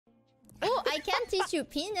I can't teach you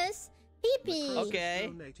penis. Pee-pee.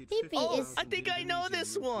 Okay. Pee-pee is... I think I know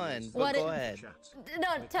this one. What Go ahead. No,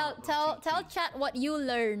 tell chat what you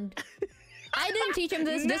learned. I didn't teach him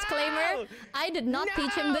this. No! Disclaimer. I did not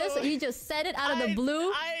teach him this. He just said it out of the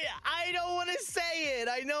blue. I don't want to say it.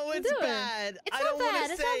 I know it's bad. It's I not don't bad.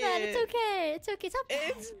 wanna It's say not bad. it. It's okay. It's okay. It's not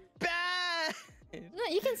bad. It's bad. No,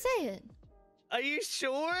 you can say it. Are you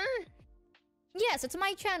sure? Yes, it's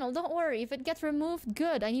my channel. Don't worry. If it gets removed,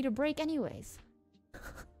 good. I need a break anyways.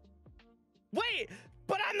 Wait,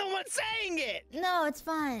 but I'm the one saying it. No, it's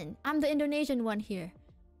fine. I'm the Indonesian one here.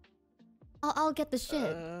 I'll get the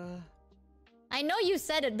shit. I know you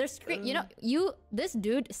said it. There's this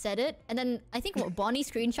dude said it, and then I think Bonnie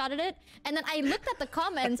screenshotted it, and then I looked at the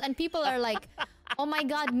comments, and people are like, "Oh my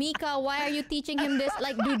god, Mika, why are you teaching him this?"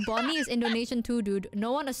 Like, dude, Bonnie is Indonesian too, dude.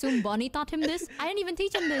 No one assumed Bonnie taught him this. I didn't even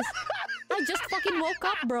teach him this. I just fucking woke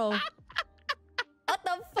up, bro. What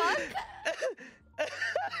the fuck?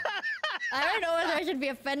 I don't know whether I should be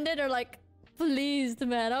offended or like pleased,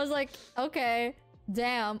 man. I was like, okay,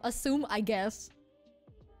 damn, assume, I guess.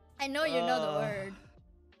 I know you know the word.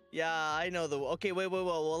 Yeah, I know the... Okay, wait.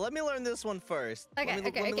 Well, let me learn this one first. Okay,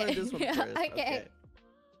 let me learn this one first. Okay.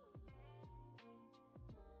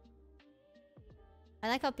 I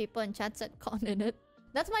like how people in chat said con in it.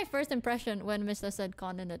 That's my first impression when Mr. said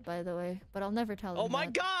con in it, by the way. But I'll never tell him. Oh my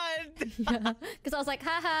god! Yeah, because I was like,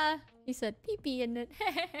 haha. He said pee-pee in it.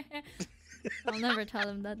 I'll never tell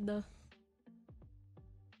him that though.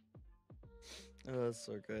 Oh, that's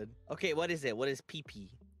so good. Okay, what is it? What is pee-pee?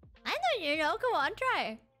 I know you know. Come on,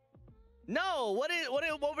 try. No, what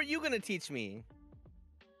were you gonna teach me?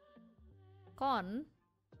 Con.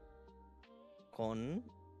 Con?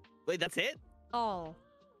 Wait, that's it? Oh.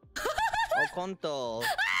 Oh, conto.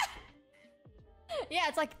 Yeah,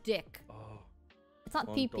 it's like dick. Oh. It's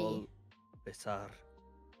not pee-pee. Besar.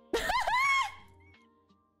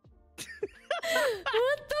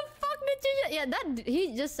 What the fuck did you... Yeah,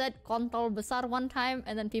 he just said kontol besar one time,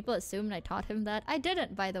 and then people assumed I taught him that. I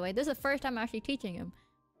didn't, by the way. This is the first time I'm actually teaching him.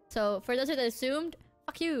 So, for those who assumed,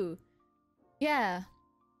 fuck you. Yeah.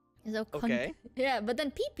 So, okay. Yeah, but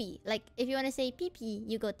then pee-pee. Like, if you want to say pee-pee,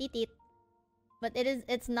 you go titit. But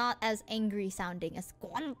it's not as angry sounding as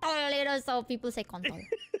kontol, you know, so people say kontol.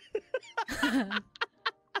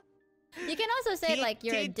 You can also say like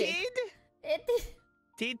you're a dick.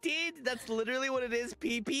 Titid? That's literally what it is,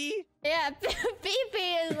 pee-pee? Yeah,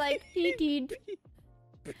 pee-pee is like titid.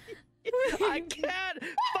 I can't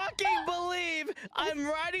fucking believe I'm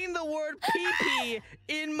writing the word pee-pee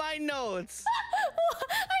in my notes.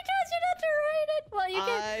 I told you not to write it. Well,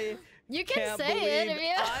 you can say it if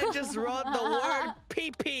you... I just wrote the word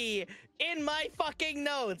pee-pee in my fucking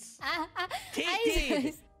notes.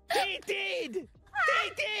 Titid! Titid!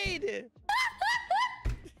 Titid!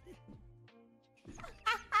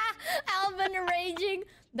 Alban raging.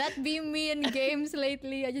 That be me in games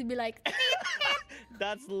lately. I just be like...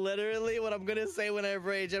 That's literally what I'm gonna say when I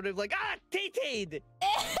rage. I'm like, ah, titid!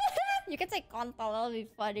 You can say kontol. That'll be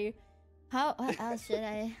funny. What else should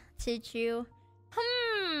I teach you?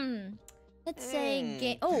 Let's say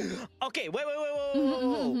game... Oh! Okay, wait.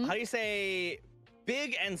 How do you say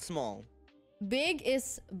big and small? Big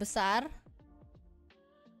is besar.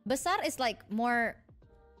 Besar is like more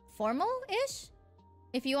formal-ish.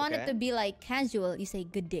 If you want it to be like casual, you say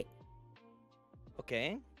gede.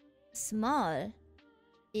 Okay. Small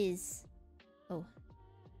is... Oh.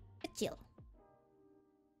 Kecil.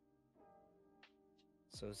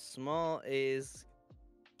 So small is...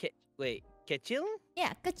 Wait, kecil?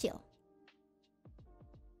 Yeah, kecil.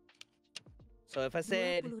 So if I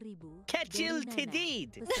said kecil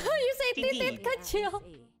tidid. You say titit kecil.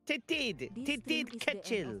 Titid. Titid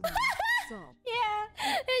kecil. Yeah,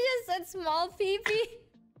 it just said small pee-pee.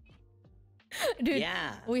 Dude,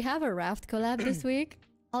 yeah. We have a raft collab this week.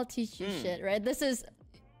 I'll teach you shit, right? This is...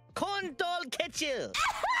 Kontol kecil.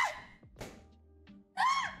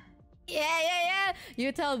 Yeah.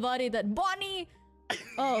 You tell Bonnie that. Bonnie!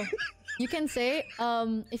 Oh, you can say,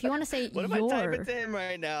 if you want to say what your... What am I typing to him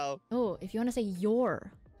right now? Oh, if you want to say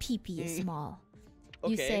your pee-pee is small.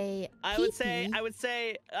 You say I would say,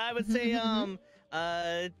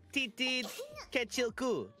 titid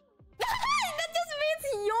kecilku. That just means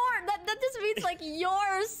your... That just means like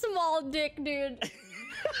your small dick, dude.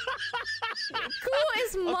 Ku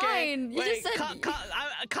is mine. You just said...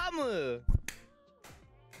 Kamu.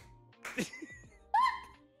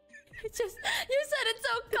 You said it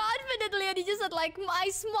so confidently and you just said like my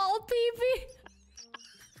small pee-pee.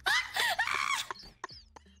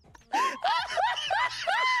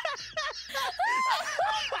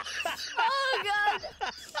 Oh god.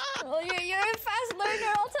 Well, you're a fast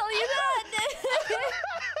learner, I'll tell you that.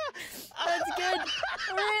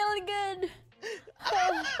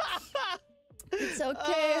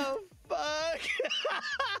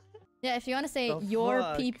 Yeah, if you want to say your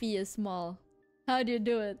pee-pee is small, how do you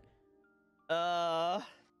do it? I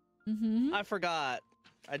forgot.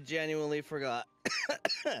 I genuinely forgot.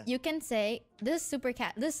 You can say this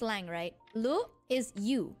this slang, right? Lu is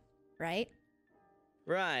you, right?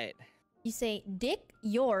 Right. You say dick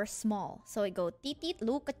your small, so it go titit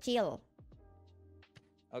lu kecil.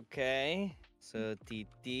 Okay. So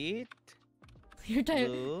titit. You're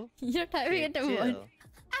typing into Bonnie.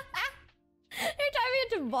 You're typing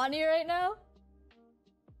into Bonnie right now?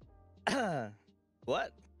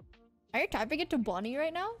 What? Are you typing into Bonnie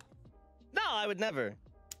right now? No, I would never.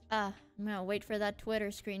 I'm gonna wait for that Twitter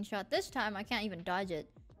screenshot. This time I can't even dodge it.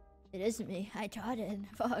 It is me. I dodged it.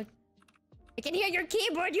 Fuck. I can hear your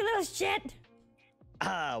keyboard, you little shit!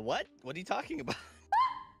 What? What are you talking about?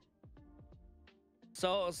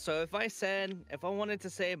 So if I wanted to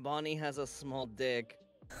say Bonnie has a small dick,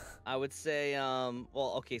 I would say,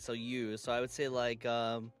 well, okay, so I would say like,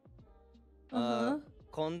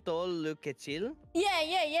 Kontol lu kecil?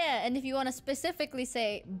 Yeah. And if you want to specifically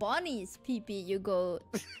say Bonnie's pee-pee, you go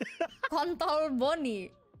Kontol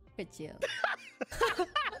Bonnie kecil.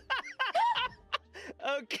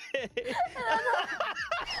 Okay.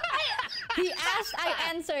 He asked, I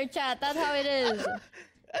answered, chat. That's how it is.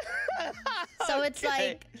 So it's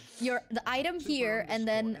like the item here, and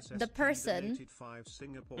then the person,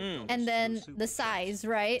 and then the size,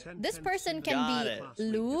 right? This person can be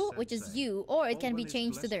Lu, which is you, or it can be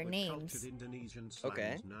changed to their names.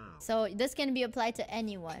 Okay. So this can be applied to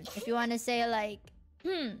anyone. If you want to say like,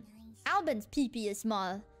 Alban's pee-pee is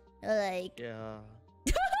small, like, yeah.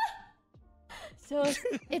 So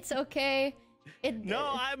it's okay.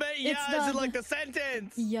 No, I meant yeah, is it like the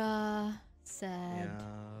sentence? Yeah, sad.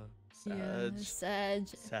 Sag.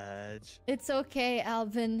 It's okay,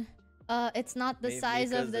 Alban. It's not the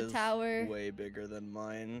size of the tower. Way bigger than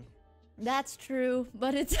mine. That's true,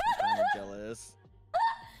 but it's I'm jealous.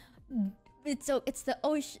 It's the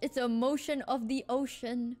ocean. It's a motion of the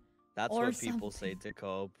ocean. That's what people say to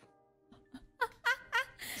cope.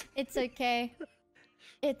 It's okay.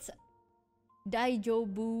 It's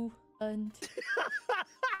Daijobu and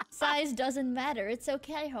size doesn't matter. It's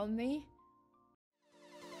okay, homie.